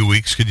in a few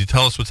weeks. Could you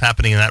tell us what's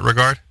happening in that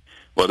regard?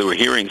 Well, there were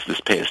hearings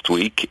this past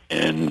week,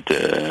 and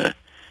Professor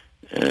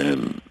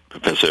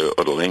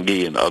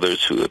Ottolenghi and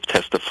others who have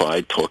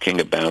testified talking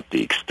about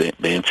the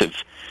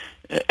expansive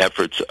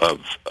efforts of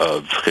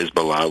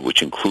Hezbollah,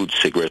 which includes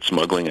cigarette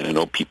smuggling, and I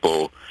know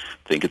people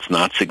think it's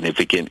not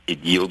significant. It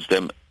yields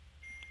them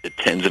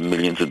tens of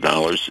millions of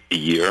dollars a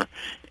year,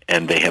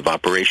 and they have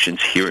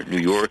operations here in New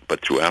York,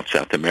 but throughout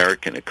South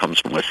America, and it comes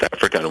from West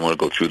Africa. I don't want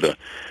to go through the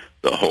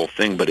whole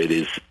thing, but it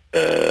is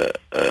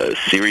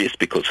serious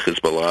because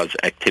Hezbollah's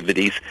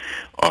activities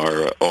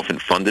are often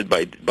funded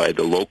by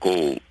the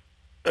local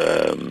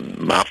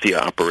mafia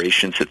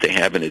operations that they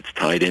have, and it's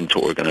tied into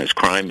organized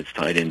crime, it's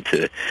tied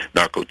into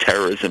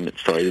narco-terrorism,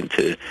 it's tied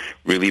into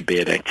really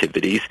bad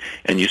activities.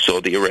 And you saw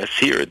the arrests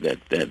here that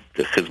the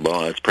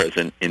Hezbollah is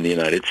present in the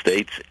United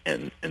States,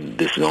 and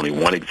this is only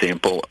one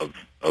example of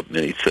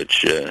many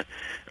such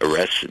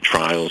arrests and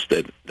trials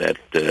that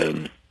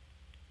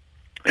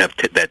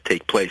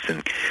take place,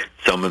 and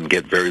some of them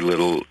get very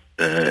little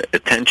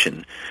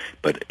attention.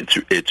 But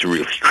it's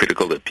really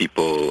critical that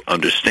people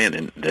understand,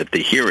 and that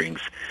the hearings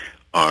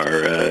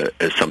are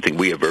something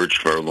we have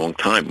urged for a long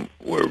time,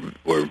 were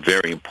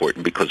very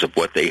important because of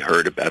what they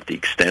heard about the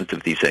extent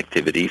of these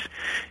activities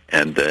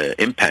and the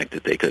impact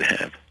that they could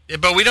have. Yeah,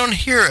 but we don't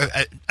hear,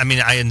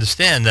 I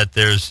understand that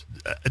there's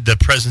the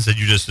presence that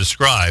you just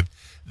described.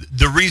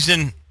 The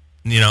reason,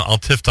 Al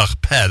Tiftach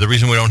Peh, the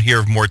reason we don't hear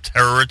of more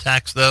terror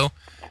attacks, though,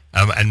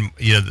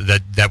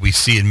 that we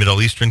see in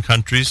Middle Eastern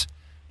countries,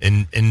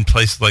 in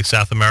places like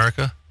South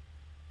America,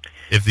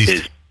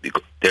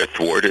 they're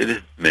thwarted.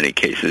 In many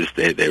cases,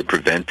 they're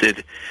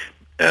prevented.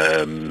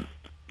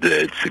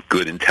 It's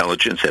good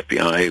intelligence,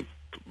 FBI,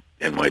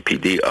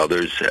 NYPD,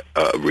 others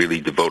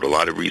really devote a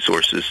lot of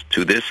resources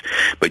to this.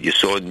 But you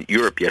saw in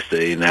Europe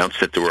yesterday announced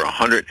that there were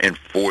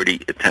 140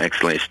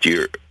 attacks last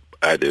year,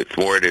 either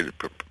thwarted,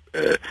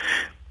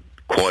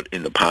 caught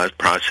in the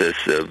process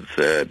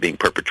of being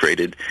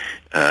perpetrated.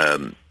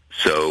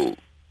 So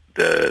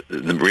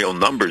the real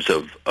numbers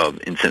of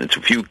incidents,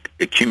 if you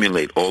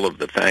accumulate all of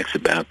the facts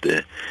about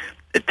the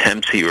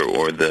attempts here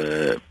or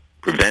the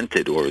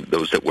prevented or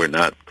those that were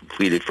not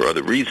completed for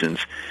other reasons,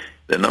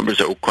 the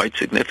numbers are quite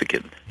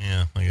significant.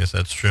 Yeah, I guess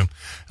that's true.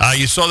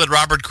 You saw that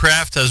Robert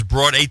Kraft has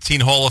brought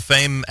 18 Hall of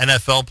Fame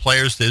NFL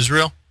players to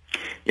Israel?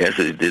 Yes,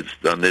 it's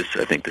done this,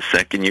 I think, the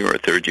second year or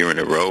third year in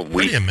a row.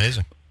 Pretty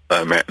amazing.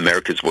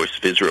 America's Voice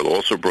of Israel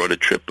also brought a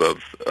trip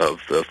of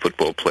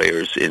football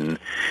players in.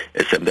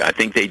 I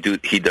think they do.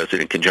 He does it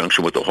in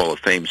conjunction with the Hall of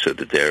Fame, so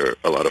that there are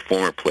a lot of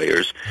former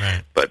players.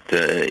 Right. But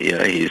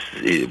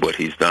what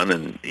he's done,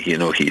 and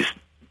he's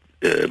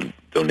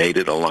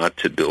donated a lot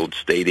to build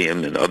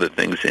stadium and other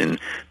things in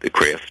the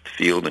Kraft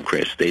Field and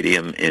Kraft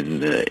Stadium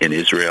in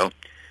Israel.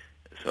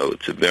 So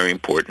it's very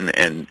important,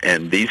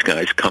 and these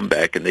guys come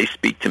back and they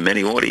speak to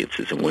many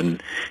audiences,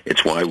 and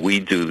it's why we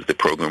do the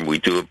program we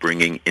do of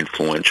bringing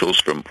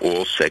influentials from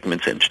all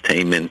segments,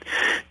 entertainment,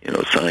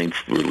 science,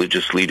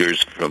 religious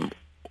leaders from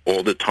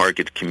all the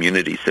target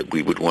communities that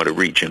we would want to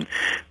reach, and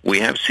we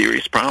have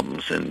serious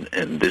problems, and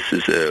this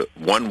is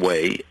one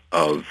way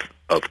of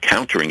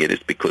countering it is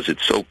because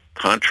it's so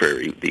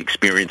contrary. The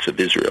experience of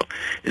Israel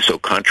is so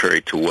contrary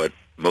to what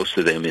most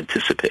of them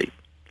anticipate.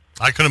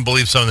 I couldn't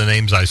believe some of the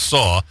names I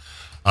saw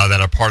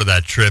that are part of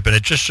that trip, and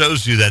it just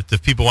shows you that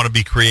if people want to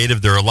be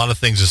creative, there are a lot of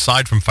things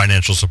aside from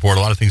financial support, a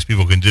lot of things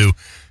people can do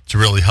to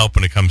really help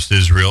when it comes to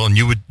Israel. And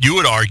you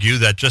would argue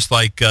that just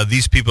like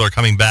these people are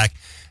coming back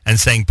and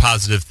saying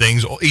positive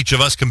things, each of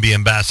us can be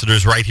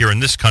ambassadors right here in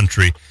this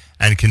country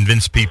and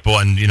convince people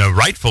and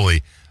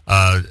rightfully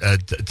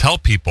tell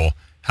people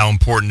how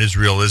important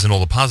Israel is and all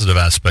the positive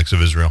aspects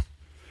of Israel.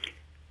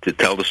 To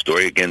tell the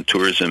story again,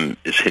 tourism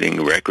is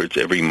hitting records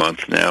every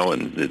month now,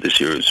 and this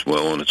year is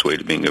well on its way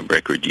to being a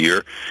record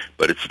year,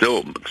 but it's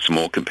still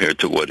small compared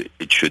to what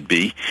it should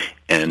be.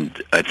 And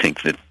I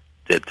think that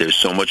there's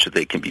so much that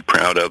they can be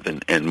proud of.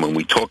 And when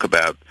we talk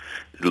about,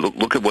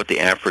 look at what the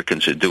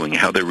Africans are doing,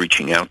 how they're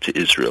reaching out to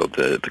Israel,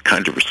 the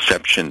kind of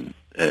reception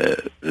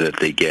that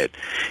they get,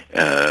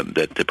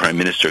 that the Prime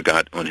Minister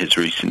got on his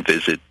recent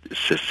visit,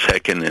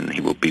 second, and he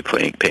will be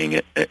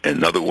paying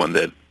another one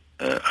that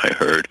I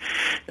heard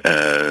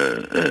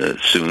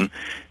soon.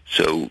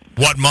 So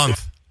what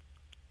month?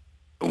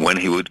 When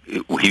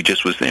he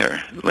just was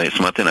there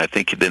last month, and I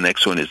think the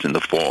next one is in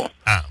the fall,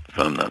 if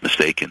I'm not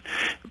mistaken.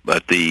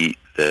 But there's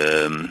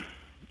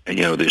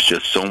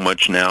just so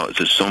much now.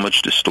 There's so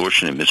much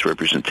distortion and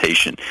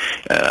misrepresentation.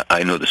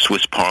 I know the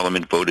Swiss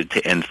Parliament voted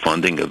to end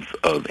funding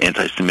of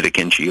anti-Semitic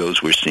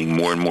NGOs. We're seeing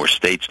more and more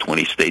states,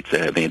 20 states that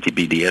have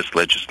anti-BDS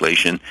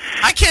legislation.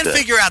 I can't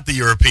figure out the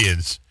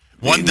Europeans.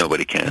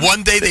 Nobody can.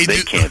 One day they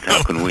do. Can't.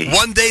 How can we?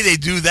 One day they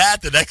do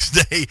that. The next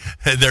day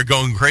they're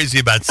going crazy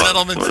about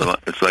settlements.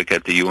 It's like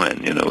at the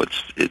UN.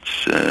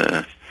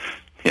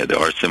 There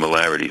are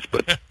similarities,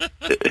 but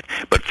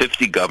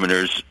 50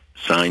 governors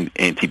signed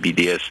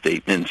anti-BDS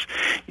statements.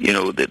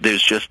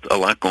 There's just a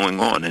lot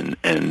going on,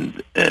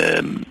 and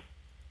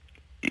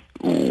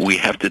we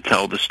have to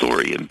tell the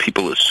story, and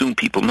people assume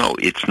people know.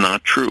 It's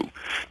not true.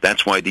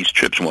 That's why these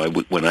trips,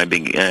 when I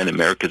began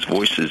America's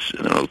Voices,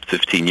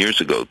 15 years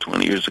ago,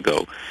 20 years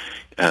ago,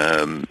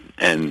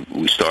 and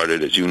we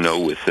started, as you know,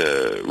 with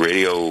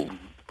radio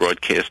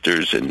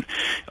broadcasters and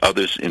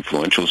others,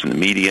 influentials in the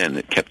media, and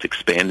it kept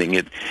expanding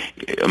it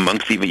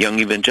amongst even young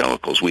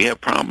evangelicals. We have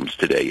problems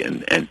today,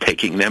 and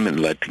taking them and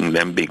letting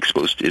them be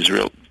exposed to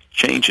Israel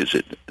changes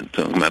it. And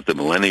talking about the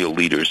millennial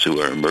leaders who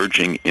are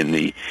emerging in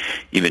the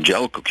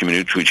evangelical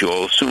community, which you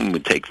all assume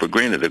would take for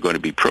granted, they're going to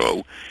be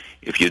pro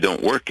if you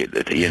don't work it.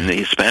 In the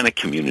Hispanic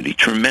community,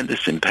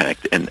 tremendous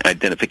impact and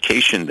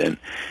identification then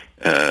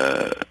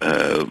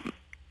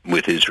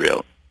with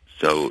Israel.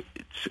 So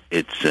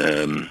it's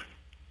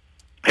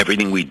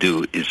everything we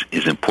do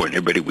is important.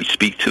 Everybody we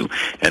speak to,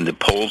 and the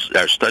polls,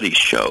 our studies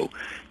show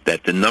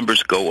that the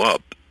numbers go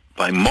up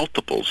by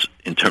multiples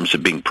in terms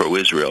of being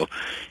pro-Israel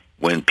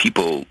when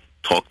people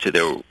talk to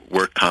their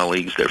work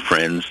colleagues, their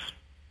friends,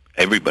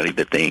 everybody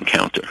that they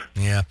encounter.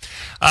 Yeah.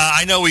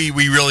 I know we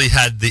really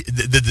had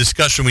the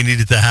discussion we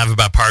needed to have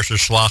about Parsha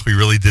Shlach. We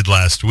really did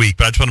last week,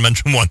 but I just want to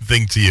mention one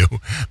thing to you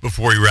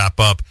before we wrap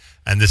up.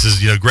 And this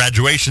is,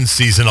 graduation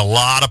season, a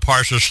lot of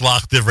Parsha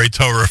Shlach Divrei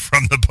Torah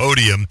from the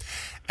podium.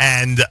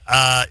 And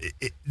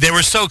they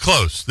were so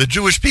close. The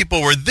Jewish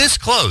people were this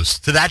close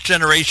to that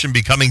generation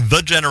becoming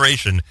the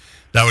generation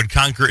that would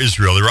conquer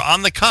Israel. They were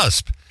on the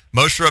cusp.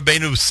 Moshe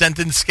Rabbeinu sent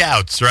in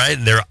scouts, right?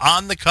 And they're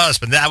on the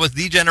cusp. And that was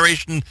the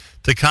generation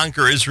to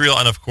conquer Israel.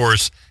 And, of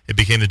course, it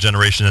became the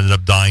generation that ended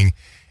up dying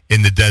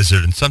in the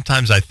desert. And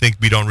sometimes I think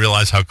we don't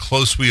realize how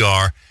close we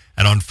are.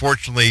 And,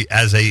 unfortunately,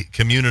 as a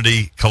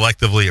community,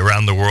 collectively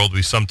around the world,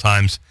 we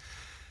sometimes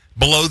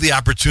below the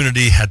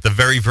opportunity at the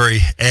very, very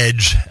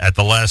edge at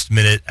the last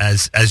minute.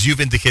 As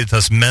you've indicated to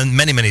us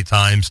many, many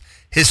times,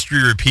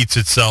 history repeats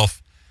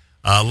itself.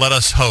 Let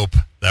us hope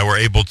that we're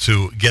able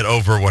to get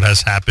over what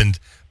has happened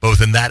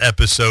both in that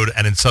episode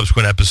and in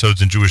subsequent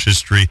episodes in Jewish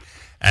history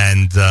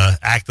and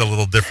act a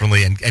little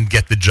differently and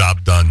get the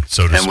job done,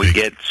 so to speak. And we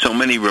get so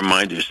many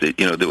reminders that,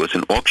 there was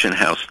an auction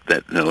house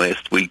that in the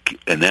last week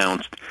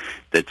announced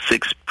that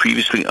 6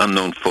 previously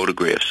unknown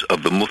photographs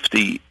of the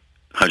Mufti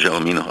Haj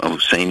al-Amin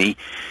al-Husseini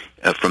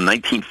from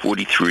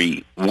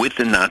 1943 with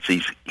the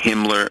Nazis,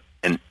 Himmler,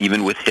 and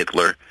even with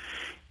Hitler.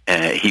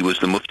 He was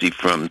the Mufti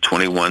from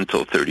 21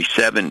 till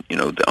 37,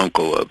 the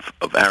uncle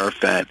of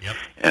Arafat, yep,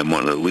 and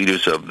one of the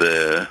leaders of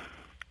the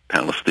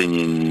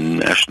Palestinian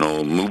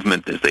National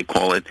Movement, as they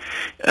call it.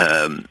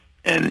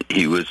 And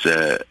he was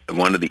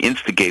one of the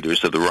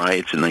instigators of the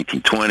riots in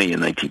 1920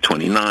 and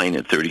 1929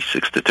 and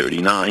 36 to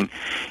 39.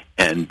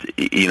 And,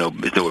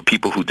 there were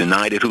people who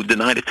denied it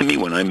to me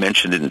when I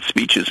mentioned it in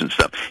speeches and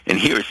stuff. And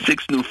here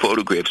 6 new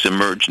photographs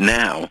emerge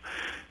now,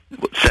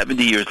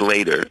 70 years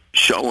later,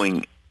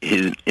 showing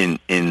his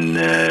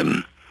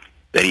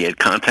that he had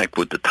contact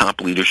with the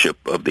top leadership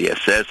of the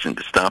SS and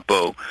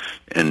Gestapo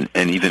and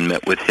even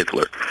met with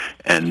Hitler.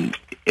 And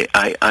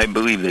I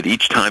believe that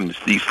each time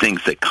these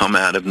things that come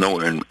out of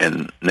nowhere,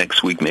 and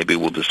next week maybe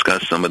we'll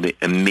discuss some of the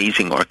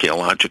amazing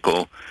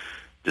archaeological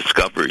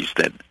discoveries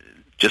that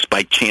just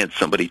by chance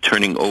somebody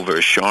turning over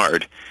a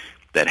shard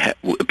that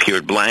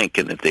appeared blank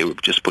and that they were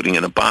just putting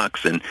in a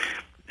box and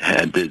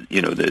had the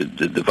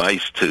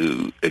device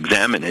to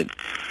examine it.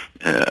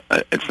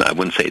 I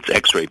wouldn't say it's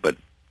X-ray, but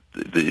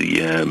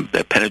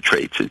that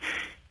penetrates it.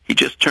 He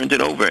just turned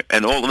it over,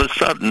 and all of a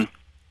sudden,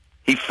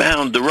 he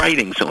found the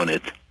writings on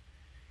it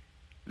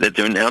that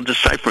they're now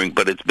deciphering,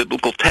 but it's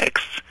biblical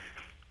texts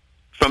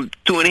from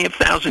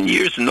 2,500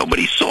 years, and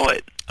nobody saw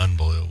it.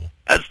 Unbelievable.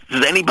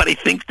 Does anybody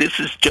think this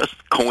is just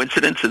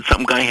coincidence that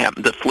some guy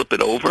happened to flip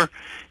it over,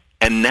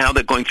 and now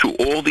they're going through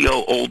all the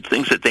old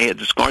things that they had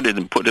discarded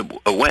and put it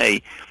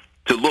away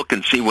to look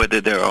and see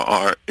whether there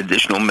are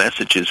additional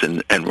messages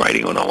and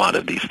writing on a lot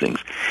of these things?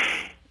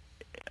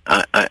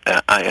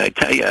 I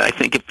tell you, I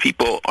think if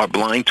people are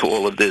blind to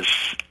all of this,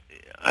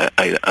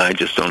 I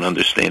just don't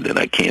understand it.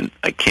 I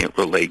can't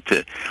relate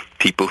to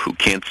people who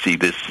can't see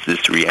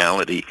this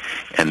reality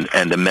and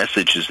the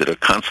messages that are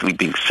constantly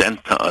being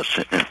sent to us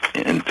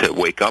and to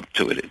wake up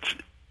to it.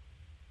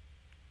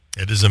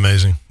 It is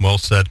amazing. Well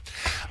said.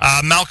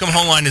 Malcolm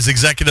Hoenlein is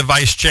Executive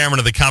Vice Chairman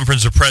of the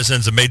Conference of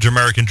Presidents of Major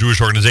American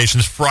Jewish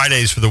Organizations.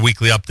 Fridays for the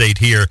weekly update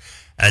here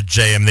at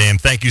JM in the AM.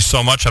 Thank you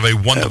so much. Have a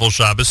wonderful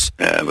Shabbos.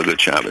 Have a good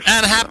Shabbos.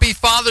 And happy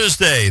Father's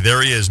Day.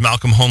 There he is,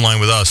 Malcolm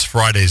Hoenlein with us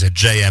Fridays at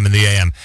JM in the AM.